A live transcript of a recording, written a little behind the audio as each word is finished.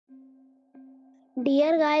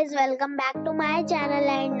Dear guys, welcome back to my channel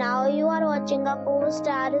and now you are watching a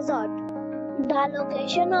 4-star resort. The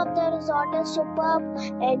location of the resort is superb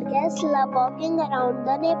and guests love walking around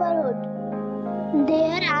the neighborhood.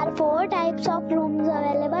 There are 4 types of rooms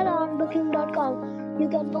available on booking.com. You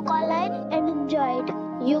can book online and enjoy it.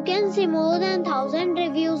 You can see more than 1000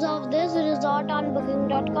 reviews of this resort on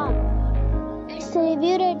booking.com. Its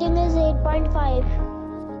review rating is 8.5,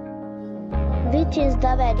 which is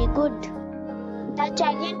the very good. The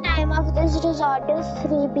check-in time of this resort is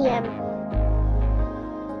 3 p.m.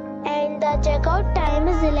 and the checkout time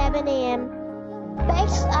is 11 a.m.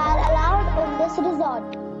 Pets are allowed in this resort.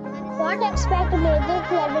 Don't expect major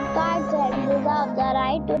credit cards and reserve the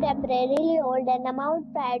right to temporarily hold an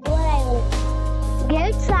amount prior to arrival.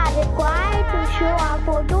 Guests are required to show a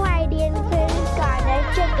photo ID and credit card at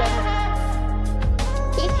check-in.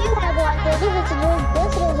 If you have already visited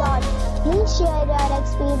this resort, please share your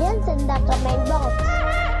experience in the comment box.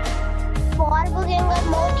 For booking or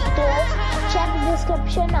more details, check the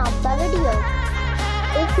description of the video.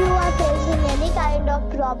 If you are facing any kind of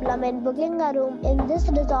problem in booking a room in this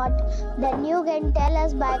resort, then you can tell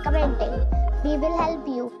us by commenting. We will help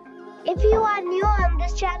you. If you are new on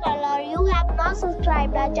this channel or you have not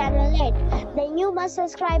subscribed our channel yet, then you must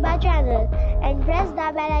subscribe our channel and press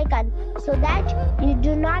the bell icon so that you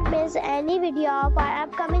do not miss any video of our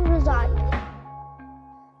upcoming resort.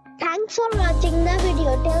 Thanks for watching the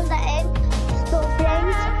video till the end. So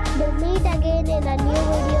friends, we'll meet again in a new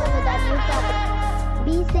video with a new topic.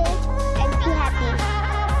 Be safe and be happy.